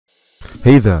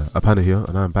Hey there, Apano here,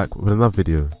 and I'm back with another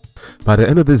video. By the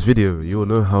end of this video, you will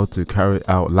know how to carry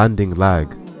out landing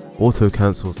lag, auto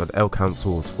cancels and L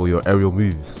cancels for your aerial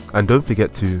moves. And don't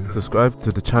forget to subscribe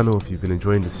to the channel if you've been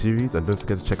enjoying the series, and don't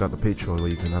forget to check out the Patreon where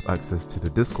you can have access to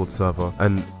the Discord server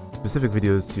and specific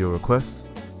videos to your requests,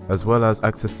 as well as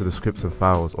access to the scripts and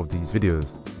files of these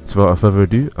videos. So without further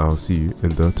ado, I'll see you in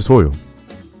the tutorial.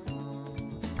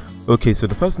 Okay, so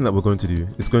the first thing that we're going to do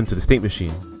is go into the state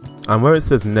machine, and where it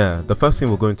says nar, the first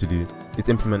thing we're going to do is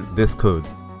implement this code,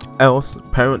 else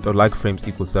parent.lag frames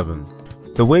equals 7.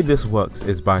 The way this works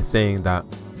is by saying that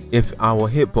if our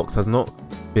hitbox has not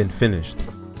been finished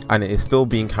and it is still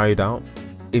being carried out,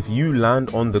 if you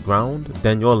land on the ground,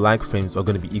 then your lag frames are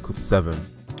going to be equal to 7.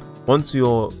 Once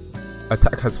your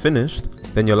attack has finished,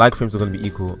 then your lag frames are going to be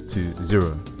equal to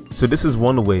 0. So this is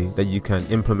one way that you can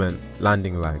implement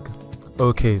landing lag.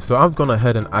 Okay, so I've gone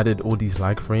ahead and added all these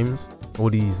lag frames, all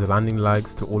these landing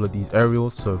lags to all of these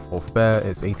aerials. So for fair,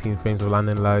 it's 18 frames of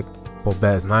landing lag, for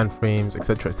bear it's 9 frames,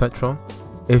 etc, etc.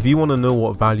 If you want to know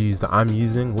what values that I'm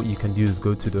using, what you can do is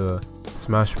go to the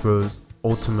Smash Bros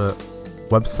Ultimate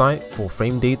website for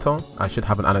frame data. I should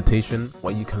have an annotation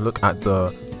where you can look at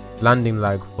the landing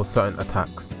lag for certain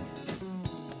attacks.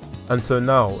 And so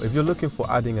now, if you're looking for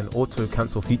adding an auto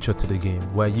cancel feature to the game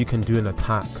where you can do an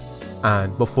attack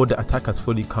and before the attack has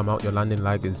fully come out your landing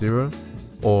lag is 0,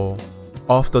 or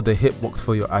after the hitbox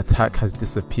for your attack has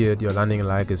disappeared your landing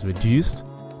lag is reduced,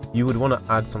 you would want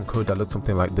to add some code that looks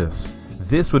something like this.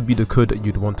 This would be the code that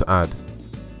you'd want to add.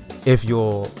 If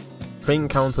your frame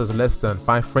counter is less than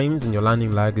 5 frames and your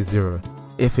landing lag is 0.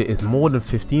 If it is more than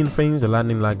 15 frames, the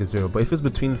landing lag is 0. But if it's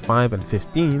between 5 and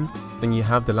 15, then you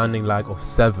have the landing lag of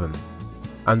 7.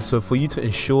 And so for you to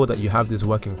ensure that you have this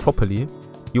working properly,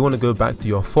 you want to go back to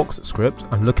your Fox script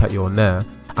and look at your nar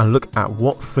and look at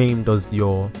what frame does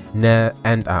your nar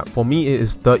end at. For me it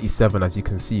is 37, as you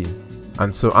can see,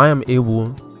 and so I am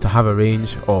able to have a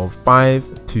range of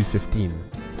 5 to 15.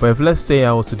 But if let's say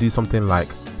I was to do something like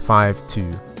 5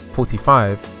 to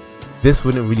 45, this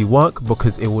wouldn't really work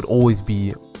because it would always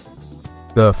be,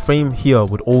 the frame here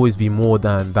would always be more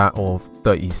than that of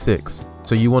 36.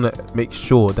 So you want to make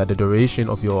sure that the duration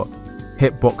of your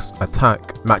hitbox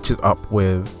attack matches up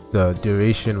with the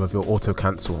duration of your auto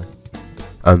cancel.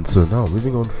 And so now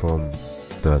moving on from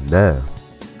the nar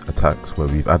attacks where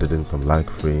we've added in some lag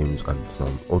frames and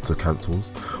some auto cancels,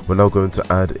 we're now going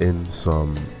to add in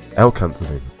some L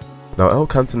cancelling. Now L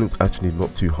cancelling is actually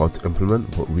not too hard to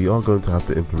implement, but we are going to have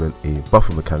to implement a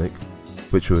buffer mechanic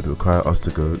which would require us to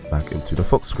go back into the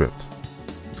Fox script.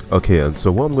 Okay, and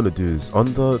so what I'm going to do is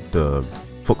under the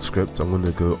Fox script, I'm going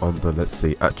to go under, let's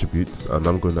say, attributes, and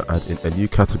I'm going to add in a new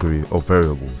category of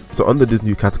variables. So under this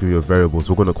new category of variables,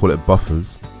 we're going to call it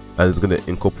buffers, and it's going to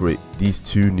incorporate these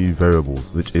two new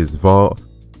variables, which is var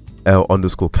L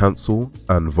underscore cancel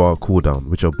and var cooldown,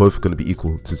 which are both going to be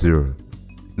equal to 0.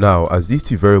 Now, as these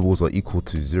two variables are equal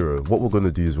to 0, what we're going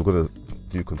to do is we're going to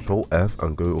do Control F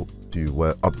and go to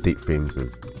where update frames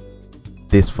is.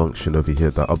 This function over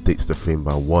here that updates the frame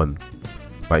by 1,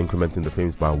 by incrementing the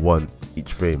frames by 1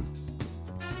 each frame.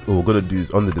 What we're going to do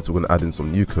is under this we're going to add in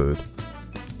some new code,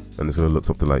 and it's going to look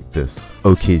something like this.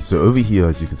 Okay, so over here,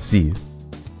 as you can see,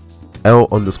 L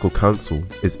underscore cancel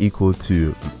is equal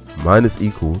to minus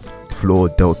equals floor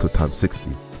delta times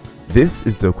 60. This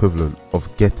is the equivalent of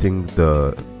getting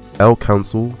the L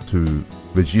cancel to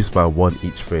reduce by 1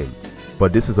 each frame,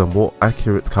 but this is a more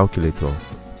accurate calculator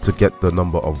to get the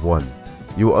number of 1.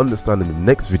 You will understand in the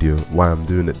next video why I'm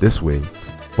doing it this way,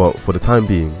 but for the time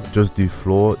being, just do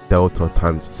floor delta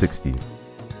times 60.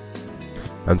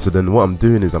 And so then what I'm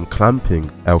doing is I'm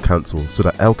clamping L cancel so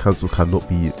that L cancel cannot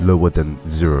be lower than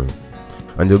 0.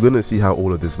 And you're going to see how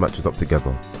all of this matches up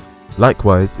together.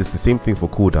 Likewise, it's the same thing for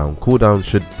cooldown. Cooldown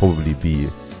should probably be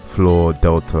floor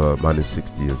delta minus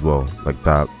 60 as well, like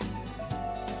that.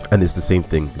 And it's the same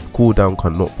thing. Cooldown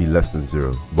cannot be less than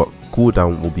 0, but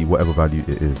cooldown will be whatever value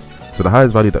it is. So the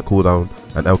highest value that cooldown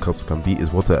and L cancel can be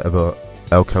is whatever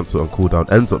L cancel and cooldown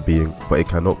ends up being, but it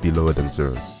cannot be lower than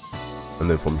 0. And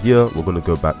then from here we're going to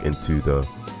go back into the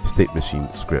state machine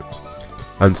script.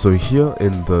 And so here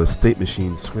in the state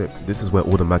machine script, this is where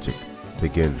all the magic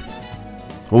begins.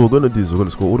 What we're going to do is we're going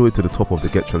to scroll all the way to the top of the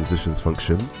get transitions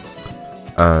function,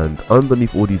 and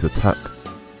underneath all these attack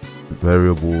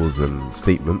variables and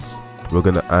statements, we're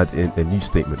going to add in a new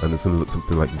statement, and it's going to look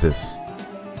something like this.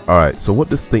 Alright, so what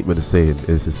this statement is saying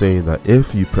is it's saying that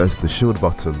if you press the shield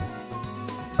button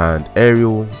and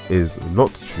aerial is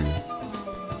not true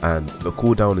and the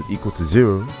cooldown is equal to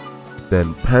 0,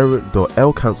 then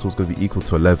parent.L cancel is going to be equal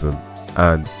to 11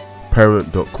 and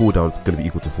parent.cooldown is going to be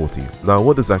equal to 40. Now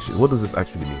what does this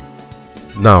actually mean?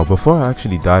 Now, before I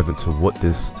actually dive into what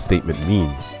this statement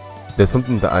means, there's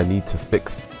something that I need to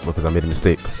fix because I made a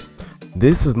mistake.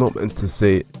 This is not meant to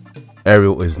say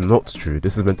Arial is not true.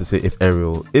 This is meant to say if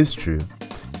Arial is true.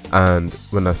 And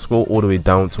when I scroll all the way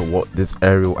down to what this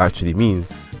Arial actually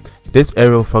means, this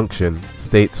Arial function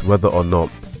states whether or not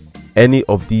any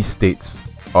of these states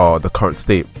are the current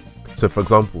state. So for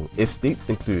example, if states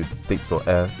include states or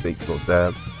air, states or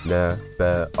there, near,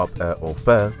 there, up air or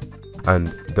fair, and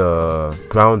the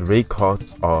ground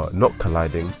raycasts are not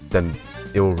colliding, then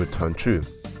it will return true.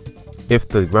 If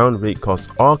the ground raycasts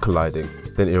are colliding,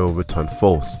 then it will return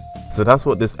false. So that's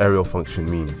what this Arial function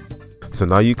means. So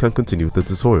now you can continue with the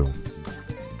tutorial.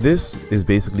 This is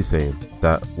basically saying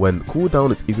that when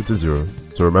cooldown is equal to 0,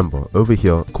 so remember over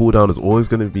here cooldown is always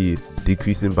going to be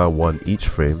decreasing by 1 each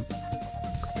frame.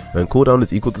 When cooldown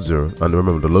is equal to 0, and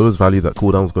remember the lowest value that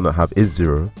cooldown is going to have is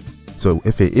 0, so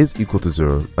if it is equal to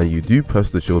 0 and you do press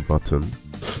the shield button,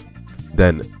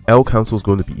 then L cancel is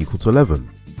going to be equal to 11.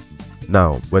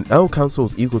 Now when L cancel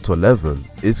is equal to 11,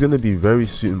 it's going to be very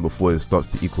soon before it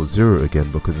starts to equal 0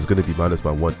 again, because it's going to be minus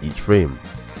by 1 each frame.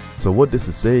 So what this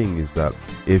is saying is that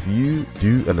if you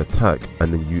do an attack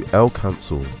and then you L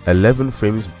cancel 11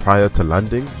 frames prior to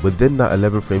landing, within that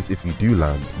 11 frames if you do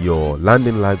land, your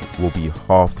landing lag will be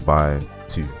halved by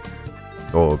 2,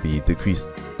 or be decreased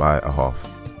by a half.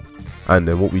 And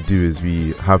then what we do is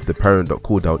we have the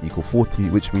parent.cooldown equal 40,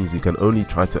 which means you can only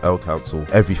try to L cancel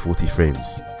every 40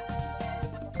 frames.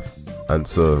 And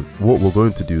so what we're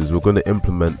going to do is we're going to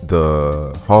implement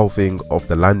the halving of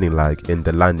the landing lag in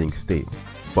the landing state.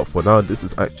 But for now, this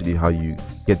is actually how you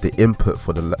get the input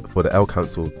for the L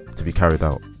cancel to be carried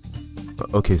out.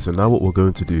 Okay, so now what we're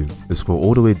going to do is scroll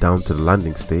all the way down to the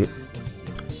landing state,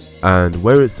 and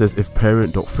where it says if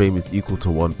parent.frame is equal to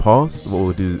 1 pass,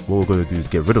 what we're going to do is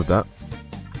get rid of that,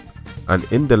 and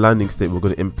in the landing state we're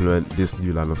going to implement this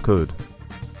new line of code.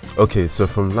 Okay, so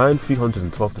from line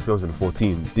 312 to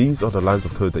 314, these are the lines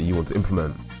of code that you want to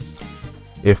implement.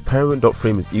 If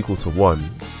parent.frame is equal to 1,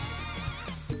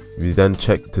 we then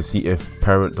check to see if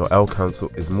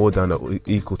parent.lCancel is more than or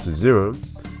equal to 0.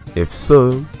 If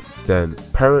so, then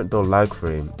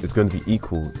parent.lagFrame is going to be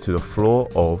equal to the floor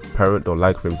of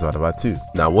parent.lagFrame divided by 2.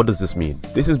 Now what does this mean?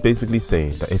 This is basically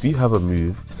saying that if you have a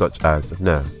move such as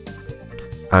Nair,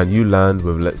 and you land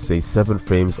with, let's say, 7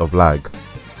 frames of lag,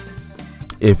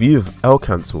 if you've L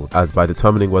cancelled, as by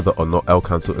determining whether or not L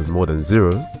cancel is more than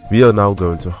 0, we are now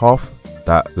going to half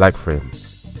that lag frame.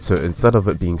 So instead of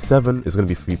it being 7, it's going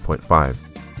to be 3.5.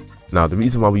 Now the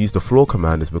reason why we use the floor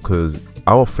command is because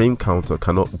our frame counter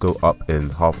cannot go up in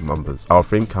half numbers. Our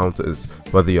frame counter is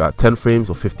whether you're at 10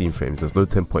 frames or 15 frames. There's no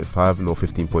 10.5 nor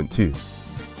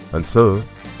 15.2. And so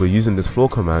we're using this floor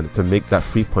command to make that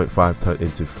 3.5 turn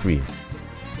into 3.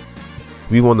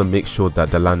 We want to make sure that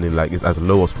the landing lag is as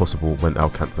low as possible when L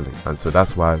cancelling, and so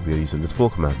that's why we are using this floor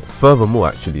command. Furthermore,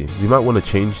 actually, we might want to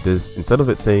change this. Instead of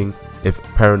it saying if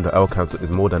parent.L cancel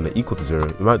is more than or equal to 0,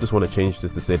 you might just want to change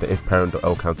this to say that if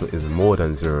parent.L cancel is more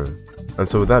than 0. And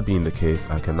so with that being the case,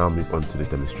 I can now move on to the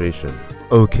demonstration.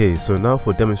 Okay, so now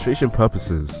for demonstration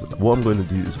purposes, what I'm going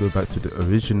to do is go back to the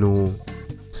original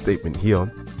statement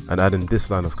here and add in this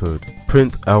line of code.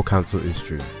 Print L cancel is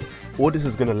true. All this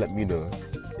is going to let me know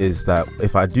is that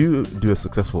if I do a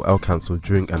successful L cancel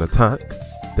during an attack,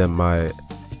 then my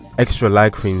extra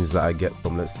lag frames that I get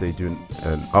from, let's say, doing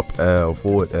an up air or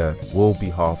forward air will be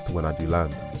halved when I do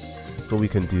land. So what we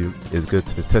can do is go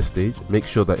to this test stage, make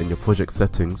sure that in your project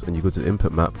settings and you go to the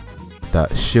input map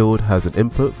that shield has an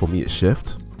input. For me it's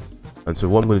shift. And so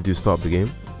what I'm going to do is start the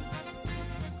game,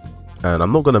 and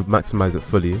I'm not going to maximize it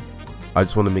fully. I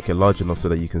just want to make it large enough so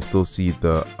that you can still see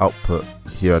the output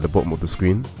here at the bottom of the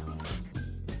screen.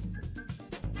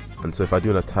 And so if I do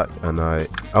an attack and I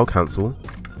L cancel,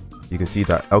 you can see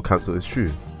that L cancel is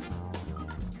true,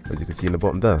 as you can see in the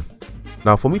bottom there.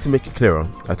 Now for me to make it clearer,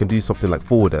 I can do something like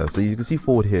forward air. So you can see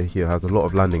forward here has a lot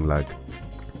of landing lag.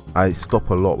 I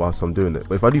stop a lot whilst I'm doing it.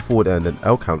 But if I do forward air and then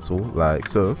L cancel like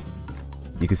so,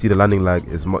 you can see the landing lag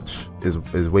is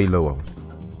way lower.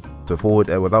 So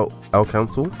forward air without L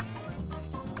cancel,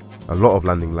 a lot of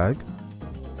landing lag,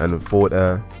 and forward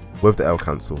air with the L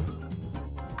cancel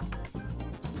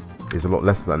is a lot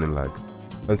less landing lag.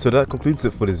 And so that concludes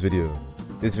it for this video.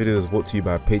 This video is brought to you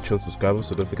by Patreon subscribers,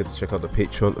 so don't forget to check out the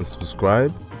Patreon and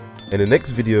subscribe. In the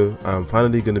next video, I'm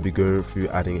finally going to be going through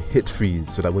adding hit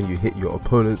freeze so that when you hit your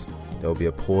opponents, there will be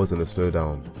a pause and a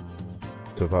slowdown.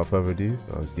 So without further ado,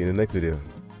 I'll see you in the next video.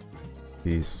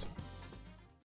 Peace.